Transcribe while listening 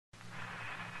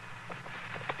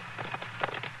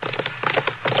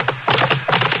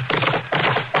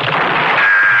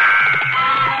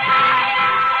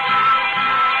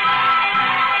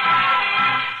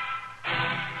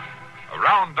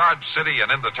city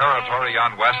and in the territory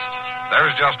on west,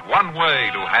 there's just one way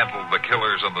to handle the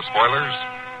killers and the spoilers,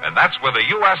 and that's with a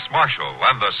U.S. Marshal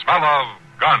and the smell of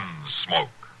Gunsmoke.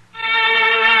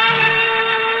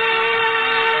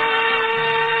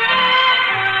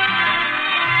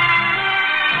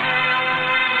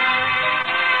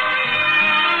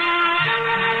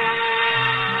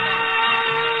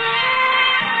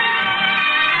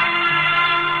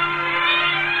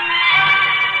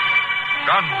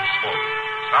 Gunsmoke,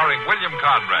 starring William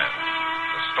Conrad,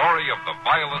 the story of the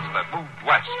violence that moved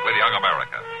west with young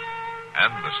America,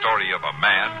 and the story of a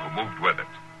man who moved with it.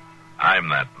 I'm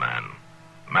that man,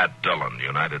 Matt Dillon,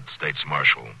 United States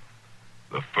Marshal.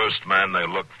 The first man they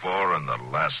look for and the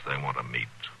last they want to meet.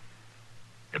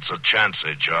 It's a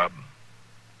chancy job,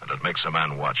 and it makes a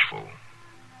man watchful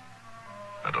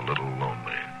and a little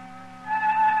lonely.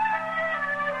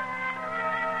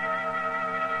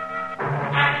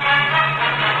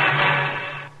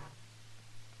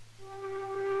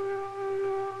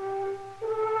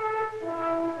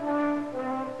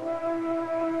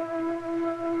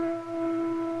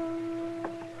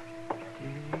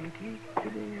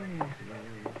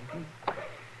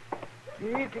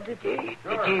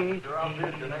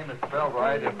 Your name is spelled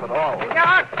right, if at all.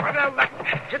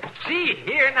 Just see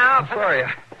here now. I'm sorry.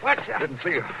 What's Didn't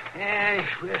see you.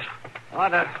 We ought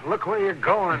to look where you're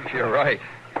going. You're right.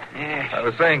 I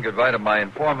was saying goodbye to my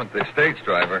informant, the stage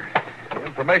driver. The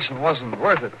information wasn't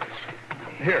worth it.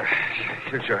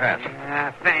 Here's your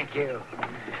hat. Thank you.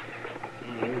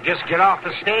 You just get off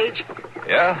the stage?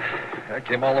 Yeah, I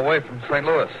came all the way from St.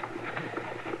 Louis.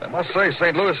 I must say,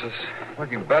 St. Louis is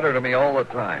looking better to me all the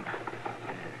time.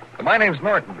 My name's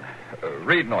Norton.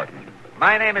 Reed Norton.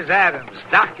 My name is Adams,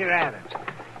 Dr. Adams.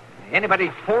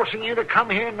 Anybody forcing you to come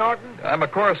here, Norton? I'm a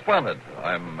correspondent.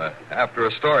 I'm after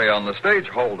a story on the stage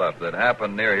holdup that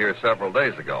happened near here several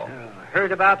days ago.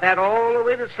 Heard about that all the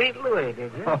way to St. Louis,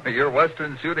 did you? Oh, your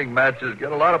Western shooting matches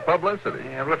get a lot of publicity.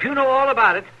 Well, if you know all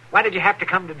about it, why did you have to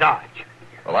come to Dodge?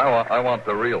 Well, I want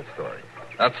the real story.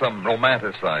 Not some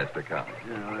romanticized account.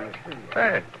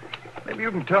 Hey, maybe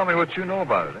you can tell me what you know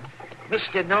about it,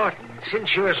 Mr. Norton,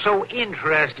 since you're so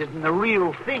interested in the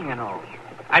real thing and all,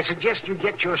 I suggest you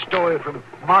get your story from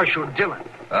Marshal Dillon.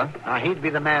 Huh? Now, he'd be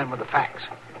the man with the facts.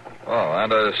 Oh,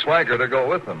 and a swagger to go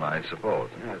with him, I suppose.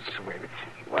 That's sweet.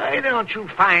 Why don't you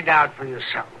find out for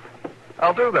yourself?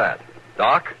 I'll do that,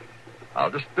 Doc.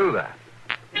 I'll just do that.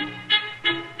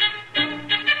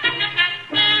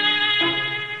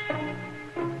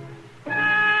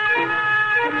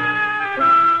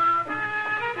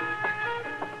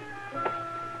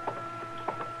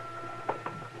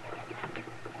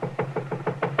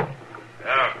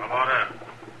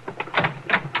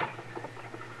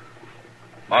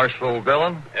 Marshal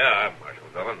Dillon? Yeah, I'm Marshal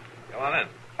Dillon. Come on in.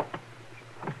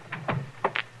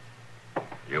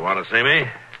 You want to see me?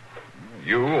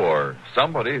 You or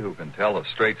somebody who can tell a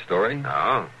straight story.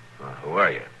 Oh? Well, who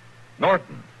are you?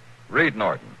 Norton. Reed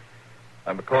Norton.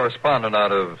 I'm a correspondent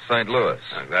out of St. Louis.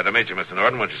 I'm glad to meet you, Mr.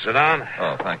 Norton. Won't you sit down?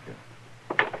 Oh, thank you.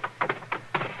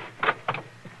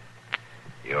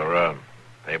 Your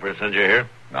paper sent you here?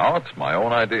 No, it's my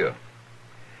own idea.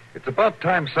 It's about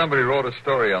time somebody wrote a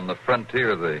story on the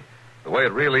frontier the way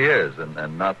it really is,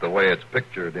 and not the way it's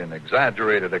pictured in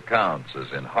exaggerated accounts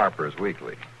as in Harper's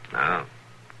Weekly. Oh.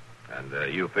 And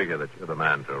you figure that you're the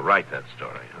man to write that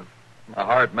story, huh? A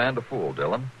hard man to fool,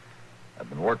 Dillon. I've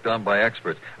been worked on by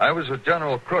experts. I was a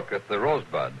General Crook at the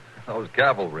Rosebud. Those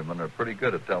cavalrymen are pretty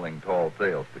good at telling tall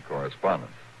tales to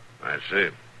correspondents. I see.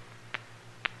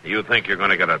 You think you're going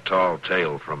to get a tall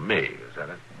tale from me, is that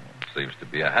it? Seems to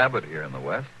be a habit here in the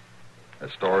West. A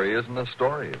story isn't a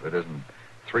story if it isn't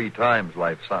 3 times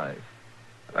life size.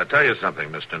 I'll tell you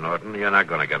something, Mr. Norton. You're not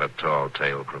going to get a tall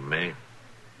tale from me.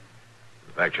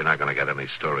 In fact, you're not going to get any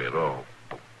story at all.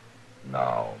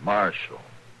 Now, Marshal,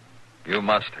 you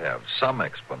must have some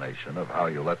explanation of how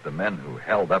you let the men who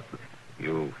held up...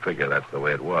 You figure that's the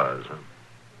way it was, huh?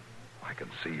 I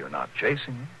can see you're not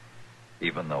chasing him,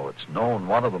 even though it's known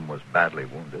one of them was badly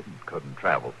wounded and couldn't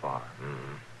travel far.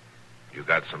 Mm-hmm. You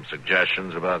got some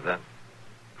suggestions about that?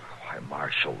 Why,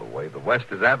 Marshal, the way the West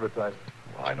is advertised...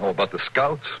 Well, I know about the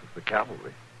scouts, the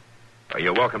cavalry. Well,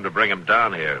 you're welcome to bring him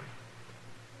down here.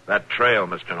 That trail,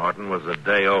 Mr. Norton, was a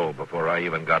day old before I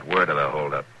even got word of the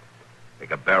holdup. It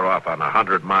could bear off on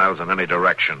 100 miles in any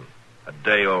direction. A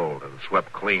day old and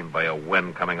swept clean by a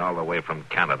wind coming all the way from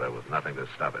Canada with nothing to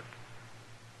stop it.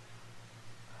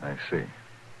 I see.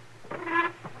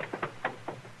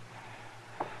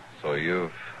 So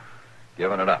you've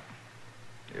given it up.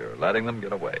 You're letting them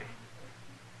get away.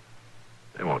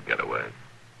 They won't get away.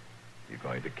 You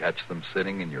going to catch them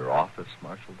sitting in your office,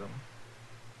 Marshal Dillon?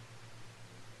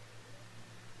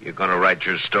 You going to write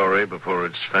your story before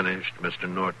it's finished, Mr.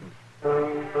 Norton?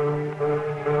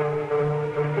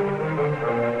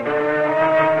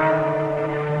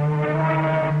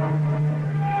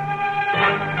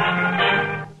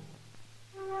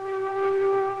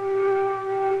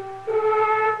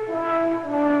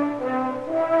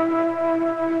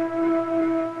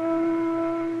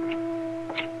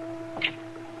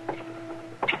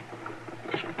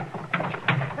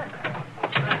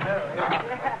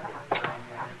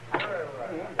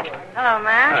 Hello,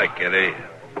 Matt. Hi, Kitty.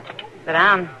 Sit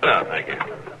down. Oh, thank you.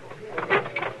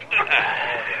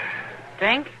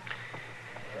 Drink?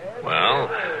 Well,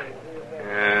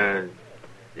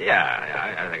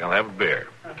 yeah, I think I'll have a beer.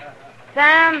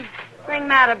 Sam, bring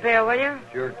Matt a beer, will you?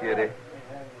 Sure, Kitty.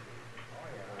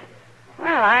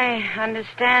 Well, I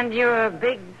understand you're a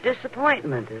big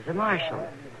disappointment as a marshal.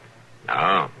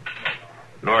 Oh,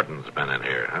 Norton's been in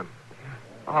here, huh?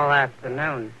 All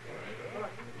afternoon.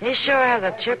 He sure has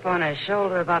a chip on his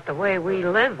shoulder about the way we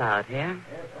live out here.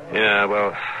 Yeah,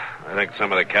 well, I think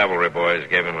some of the cavalry boys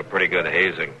gave him a pretty good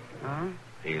hazing. Huh?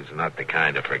 He's not the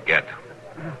kind to forget.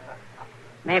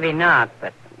 Maybe not,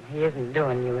 but he isn't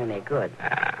doing you any good.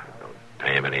 Don't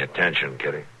pay him any attention,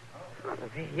 Kitty.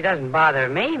 He doesn't bother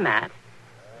me, Matt.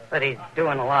 But he's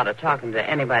doing a lot of talking to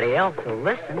anybody else who'll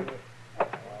listen.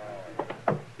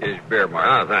 Here's your beer, Mark.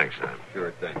 Oh, thanks, Sam.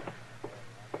 Sure thing.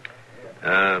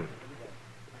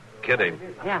 Kitty,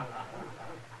 Yeah.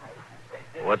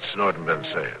 what's Norton been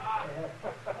saying?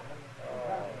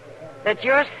 That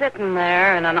you're sitting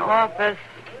there in an office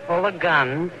full of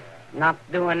guns, not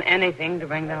doing anything to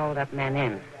bring the hold-up men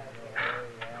in.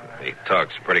 He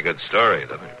talks a pretty good story,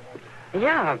 doesn't he?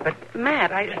 Yeah, but, Matt,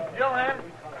 Dillon?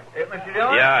 Mr.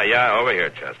 Dillon? Yeah, over here,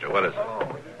 Chester. What is it?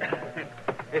 Oh.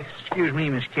 Excuse me,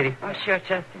 Miss Kitty. Oh, sure,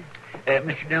 Chester.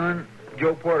 Mr. Dillon,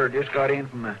 Joe Porter just got in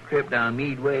from a trip down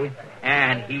Meadway,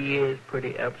 and he is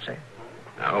pretty upset.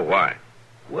 Oh, why?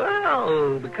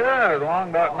 Well, because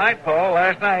along about nightfall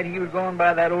last night he was going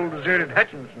by that old deserted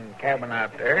Hutchinson cabin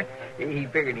out there. He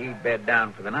figured he'd bed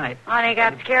down for the night. Oh, and he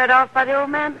got scared off by the old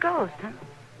man's ghost, huh?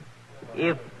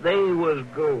 If they was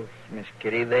ghosts, Miss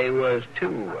Kitty, they was two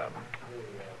of them.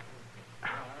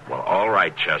 Well, all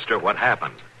right, Chester. What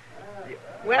happened?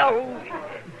 Well,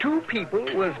 two people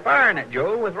was firing at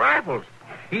Joe with rifles.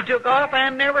 He took off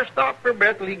and never stopped for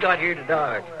breath till he got here to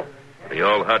Dodge. The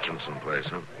old Hutchinson place,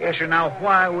 huh? Yes, sir. Now,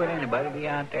 why would anybody be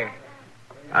out there?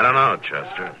 I don't know,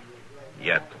 Chester.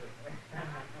 Yet.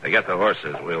 To get the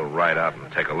horses, we'll ride out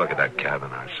and take a look at that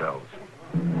cabin ourselves.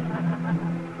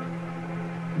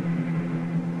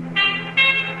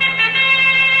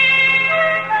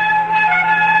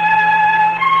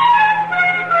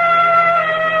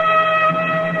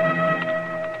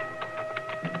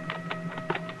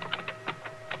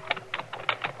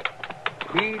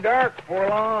 Be dark before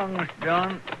long, Mr.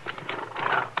 Dillon.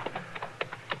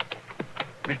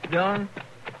 Mr. Dillon,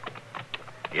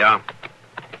 Yeah?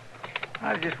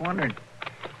 I was just wondering,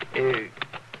 you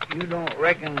don't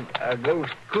reckon a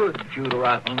ghost could shoot a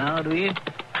rifle now, do you?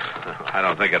 I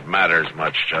don't think it matters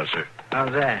much, Chester.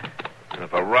 How's that?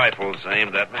 If a rifle's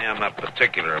aimed at me, I'm not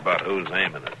particular about who's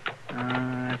aiming it.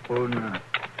 I suppose not.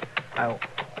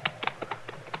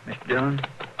 Mr. Dillon,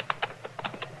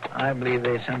 I believe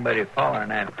there's somebody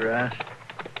following after us.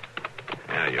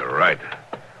 Yeah, you're right.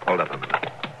 Hold up a minute.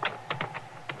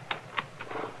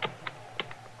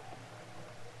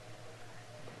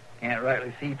 Can't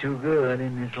rightly see too good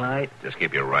in this light. Just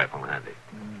keep your rifle handy.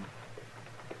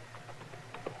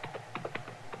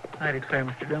 I declare,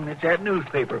 Mr. Dillon, it's that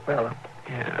newspaper fellow.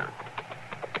 Yeah.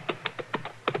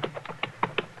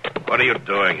 What are you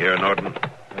doing here, Norton?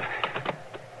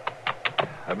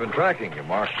 I've been tracking you,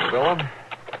 Marshal Dillon.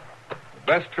 The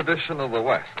best tradition of the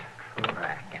West.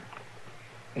 Cracking.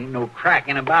 Ain't no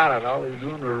cracking about it. All he's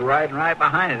doing was riding right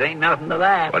behind us. Ain't nothing to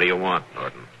that. What do you want,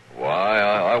 Norton? Why,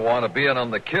 I want to be in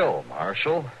on the kill,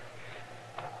 Marshal.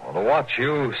 I want to watch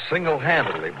you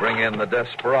single-handedly bring in the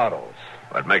desperados.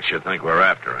 What makes you think we're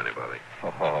after anybody?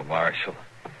 Oh, Marshal,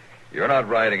 you're not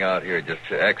riding out here just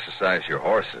to exercise your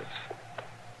horses.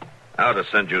 Now to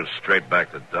send you straight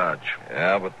back to Dodge.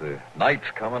 Yeah, but the night's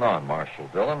coming on, Marshal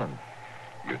Dillon, and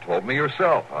you told me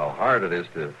yourself how hard it is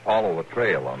to follow a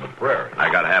trail on the prairie. I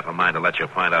got half a mind to let you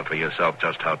find out for yourself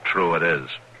just how true it is.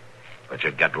 But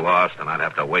you'd get lost, and I'd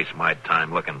have to waste my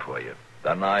time looking for you.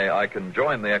 Then I can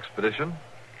join the expedition.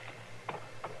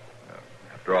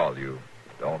 After all, you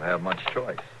don't have much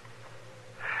choice.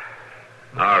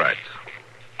 All right.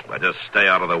 But just stay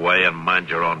out of the way and mind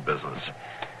your own business.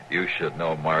 You should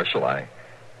know, Marshal, I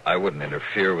wouldn't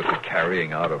interfere with the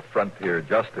carrying out of frontier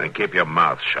justice. And keep your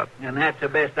mouth shut. And that's the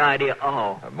best idea of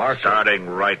all. Marshal... Starting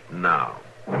right now.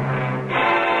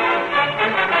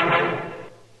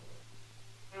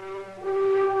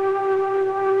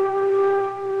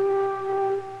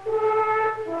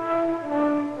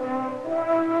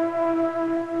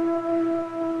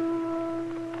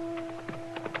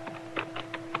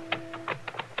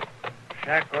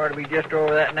 Shack ought to be just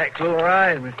over that next little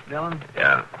rise, Mr. Dillon.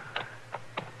 Yeah.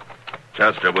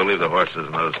 Chester, we'll leave the horses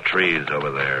in those trees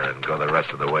over there and go the rest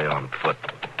of the way on foot.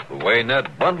 The way Ned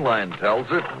Buntline tells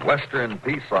it, Western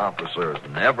peace officers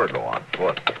never go on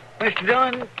foot. Mr.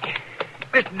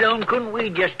 Dillon, couldn't we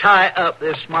just tie up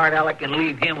this smart aleck and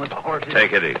leave him with the horses?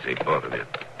 Take it easy, both of you.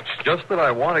 It's just that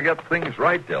I want to get things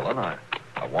right, Dillon.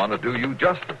 I want to do you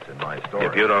justice in my story.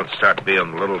 If you don't start being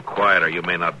a little quieter, you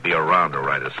may not be around to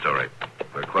write a story.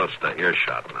 We're close to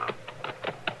earshot now.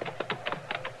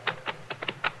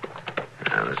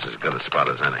 Yeah, this is as good a spot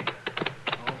as any.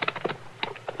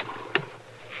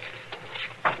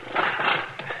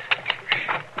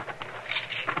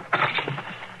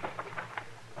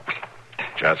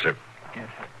 Chester. Yes,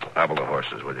 sir. Hobble the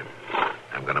horses, will you?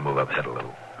 I'm going to move up ahead a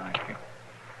little. Thank you.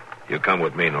 You come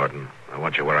with me, Norton. I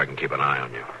want you where I can keep an eye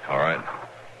on you. All right.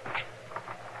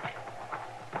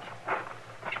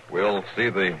 We'll see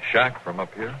the shack from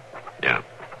up here? Yeah.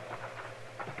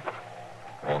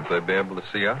 Won't they be able to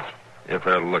see us? If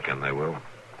they're looking, they will.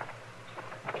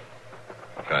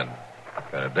 Kind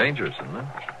of dangerous, isn't it?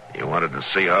 You wanted to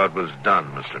see how it was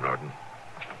done, Mr. Norton.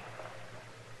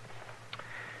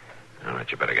 All right,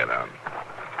 you better get out.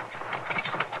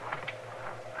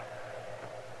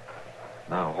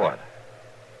 Now what?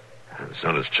 As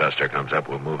soon as Chester comes up,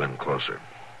 we'll move in closer.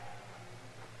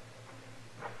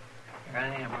 Here I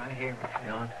am, right here, Mr.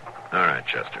 Dillon. All right,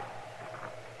 Chester.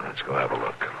 Let's go have a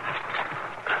look.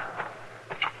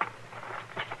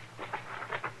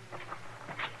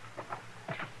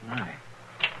 My,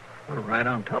 we're right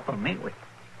on top of them, ain't we?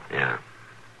 Yeah.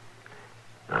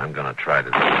 I'm going to try to...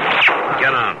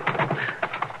 Get on.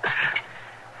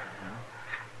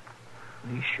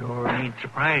 We sure ain't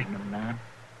surprising them now.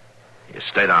 You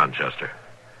stay down, Chester.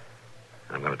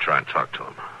 I'm going to try and talk to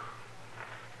him.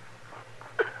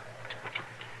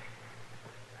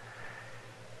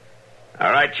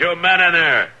 All right, you men in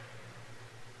there.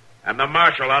 I'm the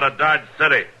marshal out of Dodge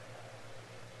City.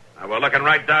 Now, we're looking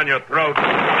right down your throat.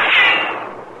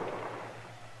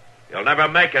 You'll never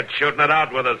make it shooting it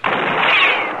out with us.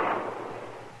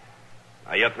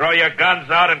 Now, you throw your guns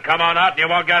out and come on out and you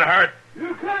won't get hurt.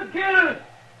 You can't kill us.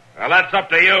 Well, that's up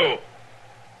to you.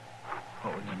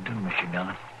 What we gonna do, Mr.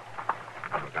 Dillon?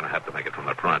 We're going to have to make it from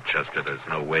the front, Chester. There's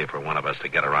no way for one of us to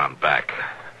get around back.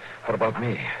 What about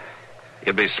me?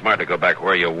 You'd be smart to go back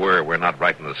where you were. We're not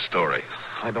writing the story.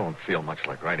 I don't feel much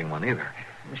like writing one either.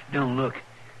 Mr. Dillon, look.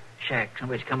 Shack,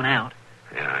 somebody's coming out.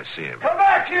 Yeah, I see him. Come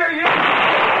back here, you!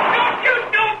 Don't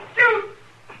shoot! Don't shoot!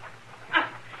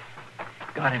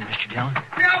 Got him, Mr. Dillon.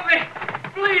 Help me!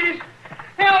 Please!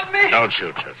 Help me! Don't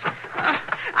shoot, Chester.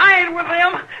 I ain't with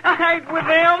them. I ain't with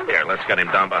them. Here, let's get him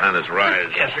down behind his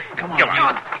rise. Yes, sir. Come on. Come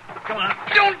on. Come on.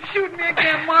 Don't shoot me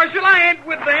again, Marshal. I ain't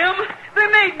with them. They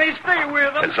made me stay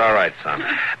with them. It's all right, son.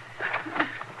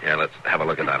 Yeah, let's have a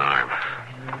look at that arm.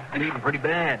 Bleeding pretty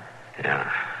bad.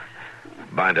 Yeah.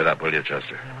 Bind it up, will you,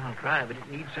 Chester? I'll try, but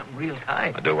it needs something real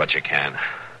tight. Do what you can.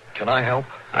 Can I help?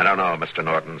 I don't know, Mr.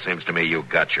 Norton. Seems to me you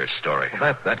got your story.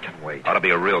 Well, that can wait. Ought to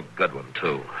be a real good one,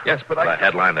 too. Yes, but The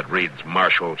headline that reads,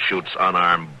 Marshal shoots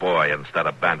unarmed boy instead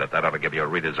of bandit. That ought to give your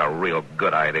readers a real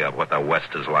good idea of what the West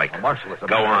is like. Well, Marshal, it's a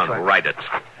Go matter on, of fact. write it.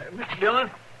 Mr.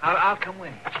 Dillon, I'll come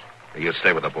with you. You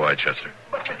stay with the boy, Chester.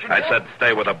 But, Mr. I said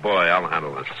stay with the boy. I'll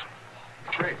handle this.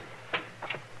 Great.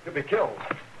 You'll be killed.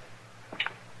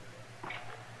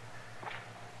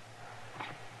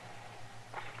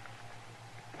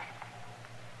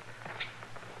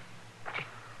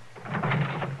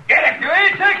 Get him! You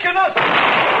ain't taking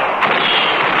us!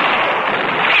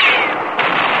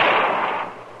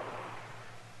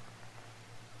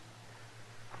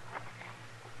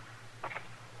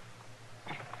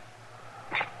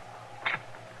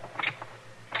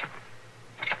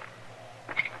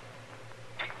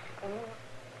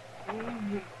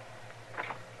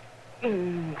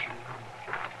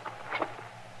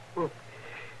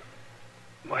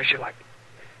 Marshal,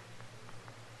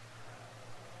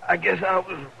 I guess I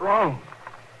was wrong.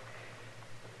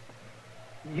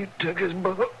 You took his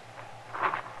book.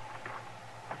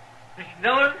 Mr.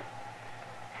 Dillon?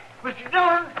 Mr.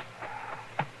 Dillon?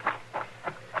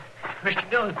 Mr.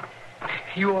 Dillon,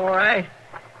 you all right?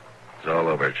 It's all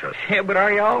over, Chester. Yeah, but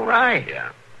are you all right? Yeah.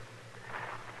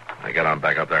 Now get on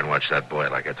back up there and watch that boy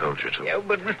like I told you to. Yeah,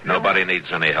 but Mr. Nobody needs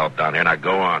any help down here. Now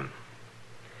go on.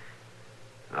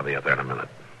 I'll be up there in a minute.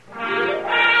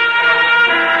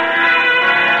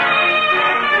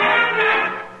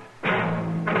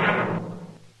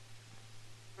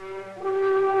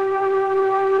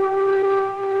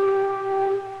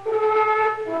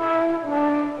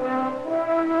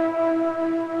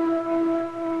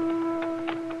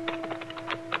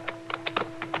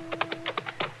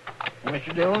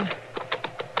 Mr. Dillon.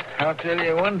 I'll tell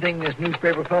you one thing this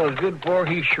newspaper fellow's good for.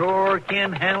 He sure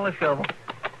can handle a shovel.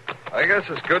 I guess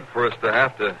it's good for us to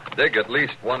have to dig at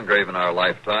least one grave in our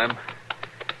lifetime.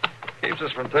 Keeps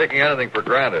us from taking anything for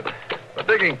granted. But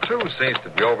digging two seems to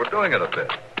be overdoing it a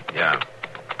bit. Yeah.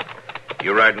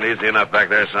 You riding easy enough back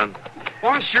there, son?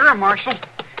 Well, sure, Marshal.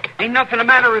 Ain't nothing the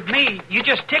matter with me. You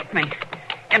just ticked me.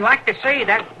 And like they say,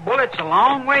 that bullet's a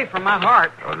long way from my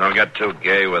heart. Oh, don't get too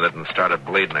gay with it and start it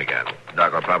bleeding again.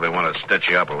 Doc will probably want to stitch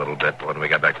you up a little bit when we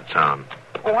get back to town.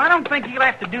 Oh, I don't think he'll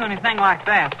have to do anything like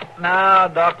that. No,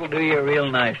 Doc will do you a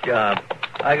real nice job.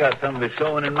 I got some of his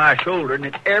sewing in my shoulder, and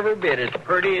it's every bit as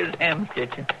pretty as hem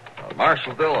stitching.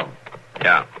 Marshal Dillon.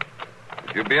 Yeah.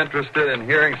 Would you be interested in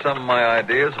hearing some of my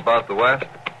ideas about the West?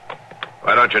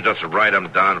 Why don't you just write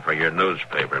them down for your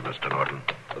newspaper, Mr. Norton?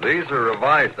 These are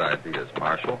revised ideas,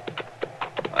 Marshal.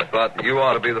 I thought that you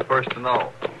ought to be the first to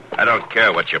know. I don't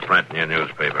care what you print in your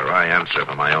newspaper. I answer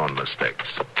for my own mistakes.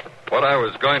 What I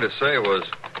was going to say was,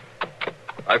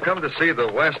 I've come to see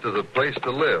the West as a place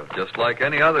to live, just like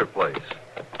any other place.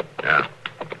 Yeah?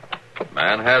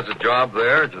 Man has a job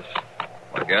there, just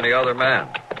like any other man.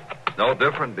 It's no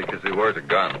different because he wears a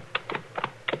gun.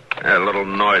 Yeah, a little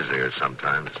noisier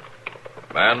sometimes.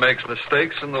 Man makes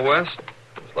mistakes in the West,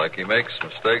 just like he makes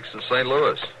mistakes in St.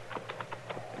 Louis.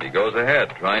 And he goes ahead,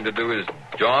 trying to do his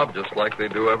job just like they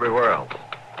do everywhere else.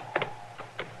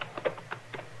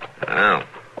 Well,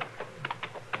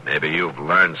 maybe you've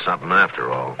learned something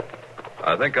after all.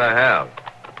 I think I have.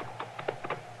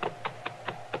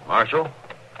 Marshal?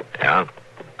 Yeah?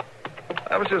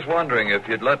 I was just wondering if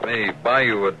you'd let me buy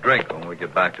you a drink when we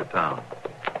get back to town.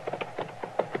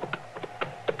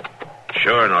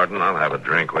 Sure, Norton, I'll have a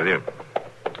drink with you.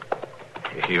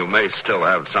 You may still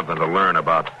have something to learn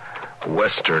about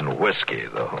Western whiskey,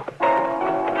 though.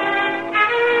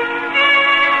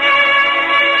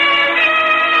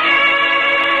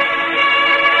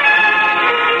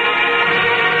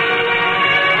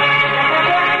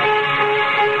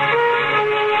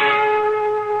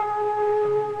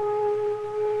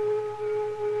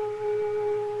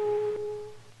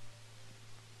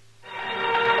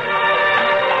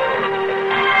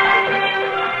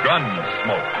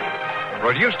 Gunsmoke.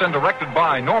 Produced and directed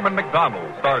by Norman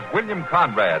McDonald, stars William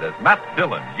Conrad as Matt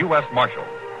Dillon, U.S. Marshal.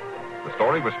 The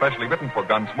story was specially written for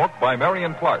Gunsmoke by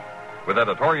Marion Clark, with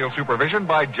editorial supervision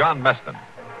by John Meston.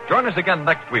 Join us again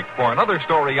next week for another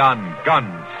story on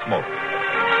Gunsmoke.